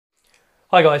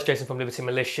Hi guys, Jason from Liberty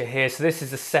Militia here. So this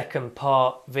is the second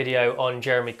part video on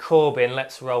Jeremy Corbyn.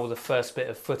 Let's roll the first bit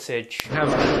of footage. We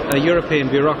have a European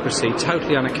bureaucracy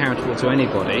totally unaccountable to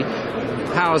anybody.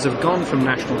 Powers have gone from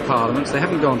national parliaments, they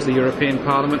haven't gone to the European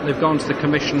Parliament, they've gone to the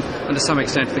Commission and to some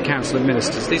extent to the Council of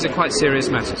Ministers. These are quite serious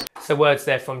matters. So words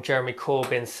there from Jeremy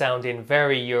Corbyn sounding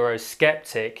very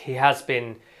Eurosceptic. He has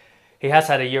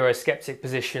had a Eurosceptic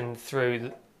position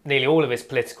through nearly all of his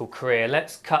political career.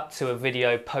 Let's cut to a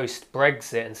video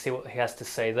post-Brexit and see what he has to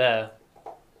say there.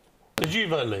 Did you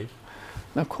vote leave?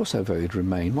 No, of course I voted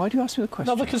Remain. Why do you ask me the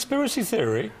question? Another conspiracy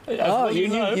theory.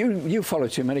 You follow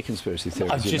too many conspiracy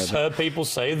theories. I've just heard people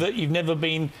say that you've never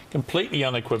been completely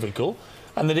unequivocal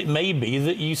and that it may be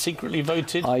that you secretly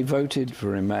voted. I voted for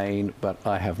Remain, but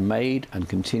I have made and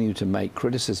continue to make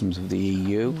criticisms of the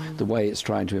EU, the way it's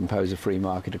trying to impose a free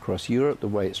market across Europe, the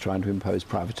way it's trying to impose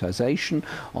privatisation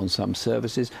on some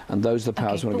services, and those are the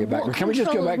powers want to get back. Can we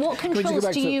just go back? What controls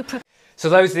do you? So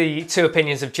those are the two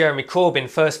opinions of Jeremy Corbyn.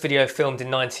 First video filmed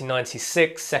in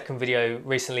 1996, second video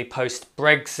recently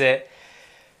post-Brexit.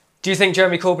 Do you think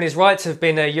Jeremy Corbyn is right to have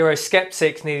been a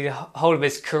Eurosceptic nearly the whole of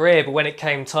his career, but when it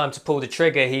came time to pull the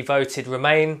trigger, he voted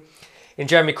Remain? In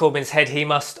Jeremy Corbyn's head, he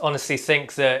must honestly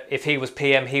think that if he was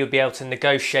PM, he would be able to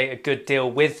negotiate a good deal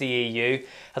with the EU.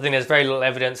 I think there's very little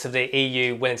evidence of the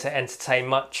EU willing to entertain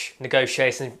much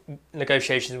negotiations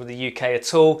with the UK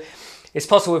at all. It's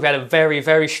possible we've had a very,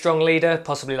 very strong leader,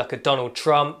 possibly like a Donald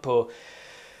Trump or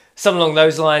something along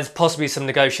those lines, possibly some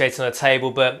negotiating on the table,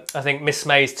 but I think Miss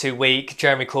May's too weak,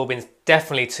 Jeremy Corbyn's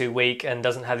definitely too weak and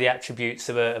doesn't have the attributes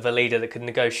of a leader that could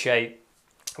negotiate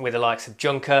with the likes of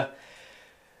Juncker.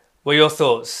 What are your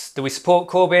thoughts? Do we support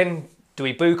Corbyn? Do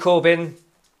we boo Corbyn?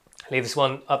 Leave this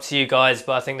one up to you guys,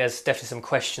 but I think there's definitely some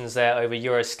questions there over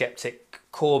Eurosceptic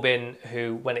Corbyn,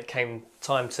 who when it came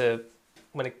time to,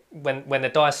 when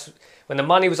the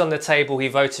money was on the table, he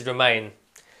voted Remain.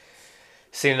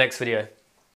 See you in the next video.